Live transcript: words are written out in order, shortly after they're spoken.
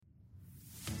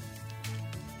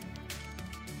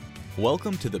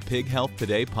Welcome to the Pig Health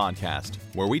Today podcast,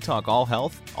 where we talk all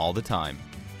health all the time.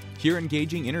 Hear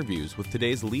engaging interviews with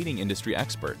today's leading industry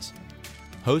experts.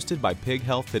 Hosted by Pig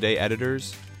Health Today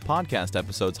editors, podcast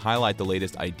episodes highlight the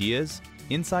latest ideas,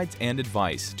 insights, and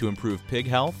advice to improve pig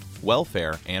health,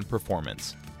 welfare, and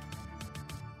performance.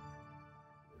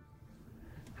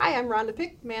 Hi, I'm Rhonda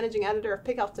Pick, Managing Editor of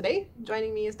Pig Health Today.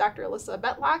 Joining me is Dr. Alyssa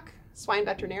Betlock, Swine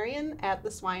Veterinarian at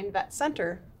the Swine Vet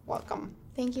Center. Welcome.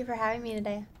 Thank you for having me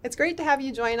today. It's great to have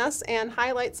you join us and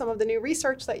highlight some of the new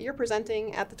research that you're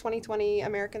presenting at the 2020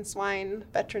 American Swine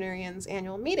Veterinarians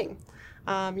Annual Meeting.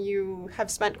 You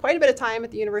have spent quite a bit of time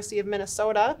at the University of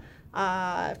Minnesota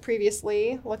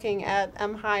previously looking at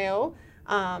MHIO.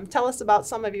 Tell us about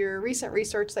some of your recent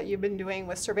research that you've been doing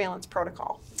with surveillance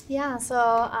protocol. Yeah,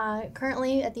 so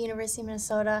currently at the University of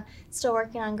Minnesota, still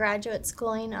working on graduate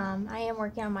schooling. I am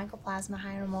working on Mycoplasma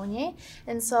hyopneumoniae,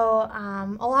 and so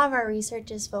a lot of our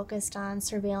research is focused on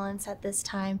surveillance at this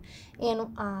time,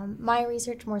 and my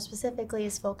research more specifically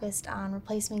is focused on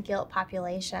replacement gilt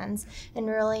populations and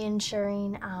really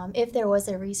ensuring if there was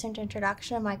a recent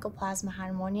introduction of Mycoplasma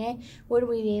hyopneumoniae, would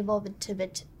we be able to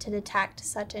detect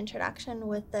such introduction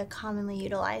with the commonly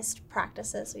utilized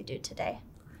practices we do today.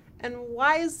 And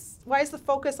why is the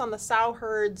focus on the sow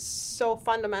herds so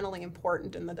fundamentally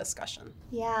important in the discussion?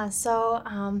 Yeah, so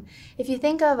if you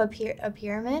think of a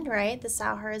pyramid, right, the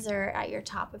sow herds are at your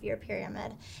top of your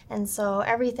pyramid. And so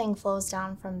everything flows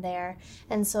down from there.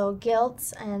 And so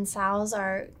gilts and sows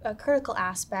are a critical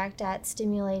aspect at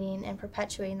stimulating and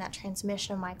perpetuating that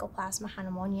transmission of Mycoplasma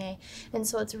hyopneumoniae. And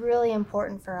so it's really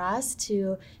important for us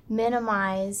to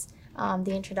minimize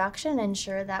the introduction and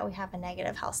ensure that we have a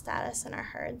negative health status in our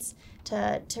herds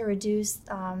to reduce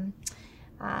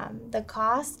the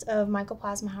cost of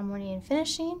Mycoplasma hyopneumoniae in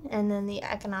finishing and then the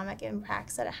economic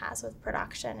impacts that it has with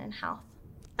production and health.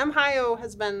 MHIO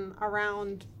has been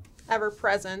around ever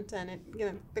present, and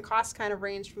the costs kind of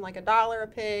range from like $1 a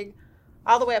pig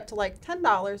all the way up to like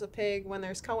 $10 a pig when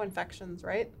there's co-infections,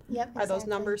 right? Yep, exactly. Are those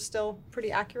numbers still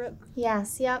pretty accurate?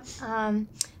 Yes, yep.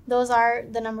 Those are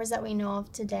the numbers that we know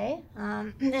of today.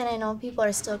 And I know people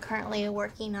are still currently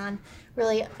working on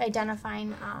really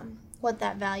identifying what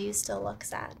that value still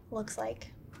looks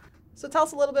like. So tell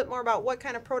us a little bit more about what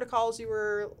kind of protocols you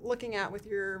were looking at with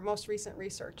your most recent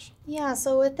research. Yeah,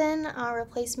 so within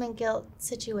replacement gilt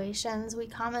situations, we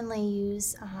commonly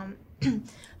use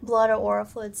blood or oral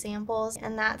fluid samples,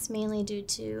 and that's mainly due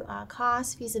to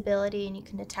cost, feasibility, and you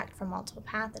can detect for multiple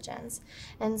pathogens.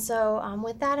 And so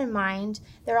with that in mind,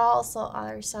 there are also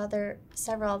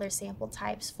several other sample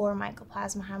types for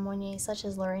Mycoplasma hyopneumoniae, such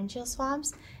as laryngeal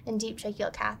swabs and deep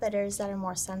tracheal catheters that are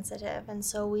more sensitive. And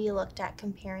so we looked at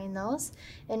comparing those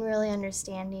and really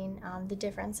understanding the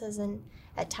differences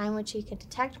at time which you could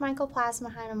detect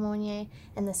Mycoplasma hyopneumoniae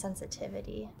and the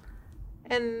sensitivity.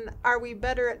 And are we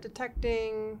better at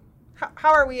detecting,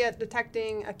 how are we at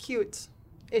detecting acute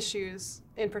issues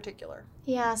in particular?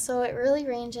 Yeah, so it really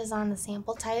ranges on the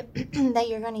sample type that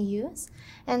you're going to use.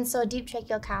 And so deep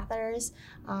tracheal catheters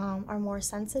are more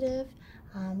sensitive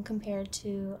compared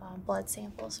to blood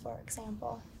samples, for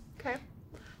example. Okay.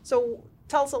 So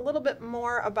tell us a little bit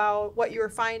more about what you were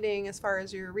finding as far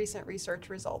as your recent research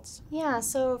results. Yeah,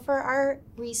 so for our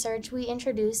research, we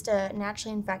introduced a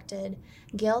naturally infected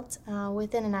gilt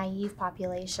within a naive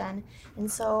population.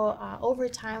 And so over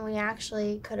time, we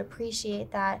actually could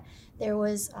appreciate that there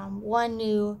was one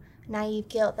new naive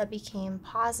gilt that became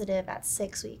positive at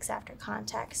 6 weeks after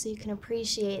contact. So you can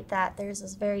appreciate that there's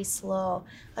this very slow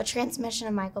transmission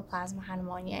of Mycoplasma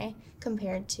hyopneumoniae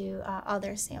compared to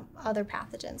other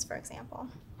pathogens, for example.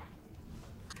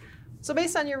 So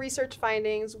based on your research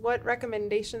findings, what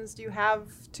recommendations do you have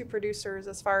to producers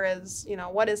as far as,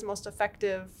 what is most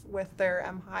effective with their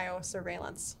MHIO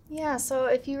surveillance? Yeah, so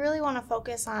if you really want to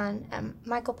focus on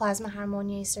Mycoplasma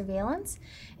hyopneumoniae surveillance,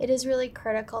 it is really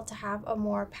critical to have a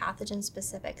more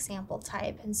pathogen-specific sample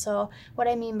type. And so what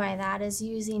I mean by that is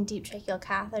using deep tracheal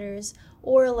catheters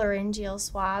or laryngeal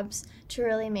swabs to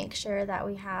really make sure that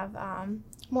we have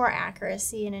more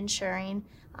accuracy in ensuring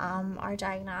our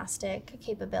diagnostic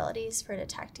capabilities for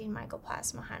detecting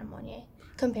Mycoplasma hyopneumoniae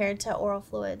compared to oral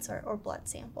fluids or blood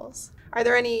samples. Are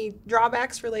there any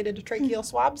drawbacks related to tracheal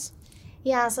swabs?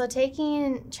 Yeah, so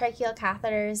taking tracheal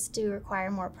catheters do require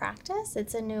more practice.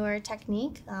 It's a newer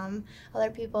technique.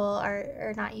 Other people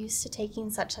are not used to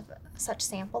taking such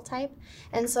sample type,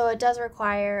 and so it does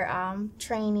require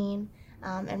training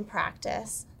and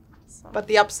practice. So. But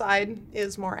the upside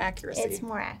is more accuracy. It's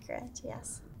more accurate,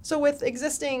 yes. So with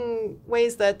existing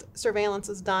ways that surveillance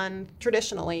is done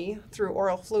traditionally through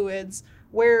oral fluids,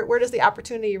 where does the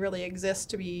opportunity really exist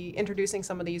to be introducing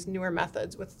some of these newer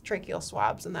methods with tracheal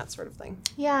swabs and that sort of thing?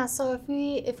 Yeah, so if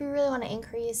we really want to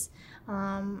increase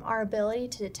our ability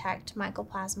to detect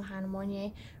Mycoplasma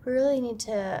hyopneumoniae, we really need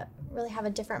to have a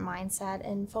different mindset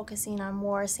and focusing on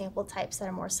more sample types that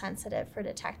are more sensitive for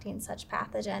detecting such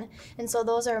pathogen. And so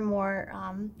those are more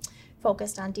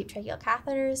focused on deep tracheal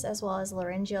catheters as well as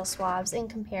laryngeal swabs in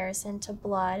comparison to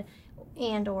blood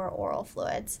and or oral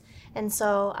fluids. And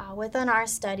so within our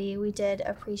study, we did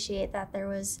appreciate that there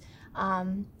was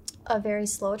a very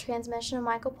slow transmission of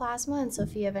Mycoplasma. And so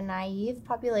if you have a naive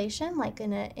population, like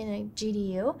in a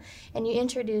GDU, and you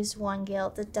introduce one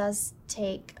gilt, it does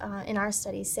take, in our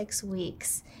study, 6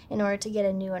 weeks in order to get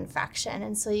a new infection.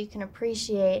 And so you can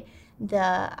appreciate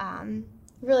the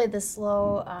really the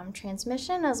slow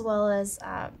transmission as well as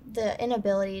the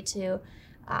inability to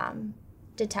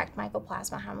detect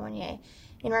Mycoplasma hyopneumoniae.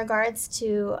 In regards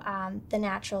to the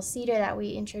natural cedar that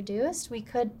we introduced, we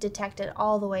could detect it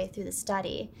all the way through the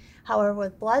study. However,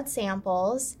 with blood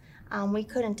samples, we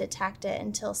couldn't detect it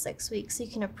until 6 weeks. So you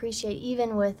can appreciate,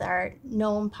 even with our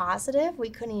known positive,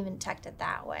 we couldn't even detect it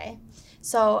that way.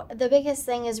 So the biggest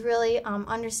thing is really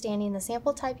understanding the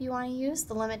sample type you want to use,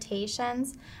 the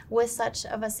limitations with such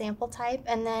of a sample type,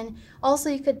 and then also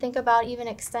you could think about even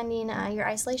extending your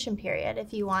isolation period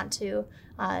if you want to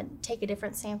take a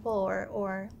different sample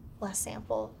or less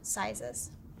sample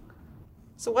sizes.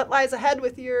 So what lies ahead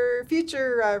with your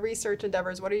future research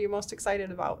endeavors? What are you most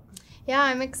excited about? Yeah,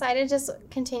 I'm excited to just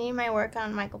continue my work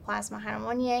on Mycoplasma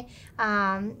hyopneumoniae,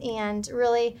 and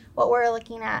really what we're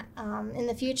looking at in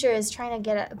the future is trying to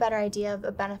get a better idea of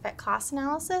a benefit-cost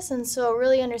analysis, and so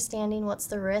really understanding what's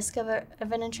the risk of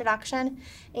an introduction,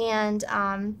 and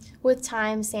with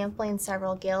time sampling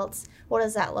several gilts, what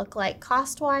does that look like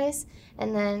cost-wise,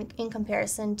 and then in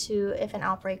comparison to if an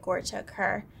outbreak were to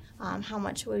occur, how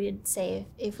much we would save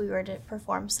if we were to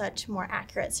perform such more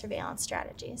accurate surveillance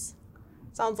strategies.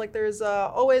 Sounds like there's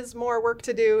always more work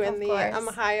to do in the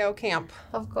Ohio camp.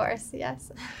 Of course, yes.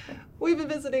 We've been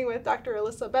visiting with Dr.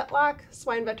 Alyssa Betlock,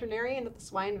 swine veterinarian at the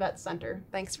Swine Vet Center.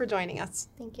 Thanks for joining us.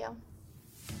 Thank you.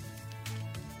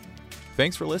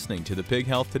 Thanks for listening to the Pig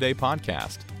Health Today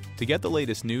podcast. To get the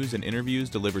latest news and interviews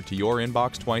delivered to your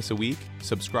inbox twice a week,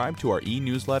 subscribe to our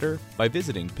e-newsletter by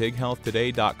visiting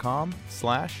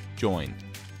pighealthtoday.com/join.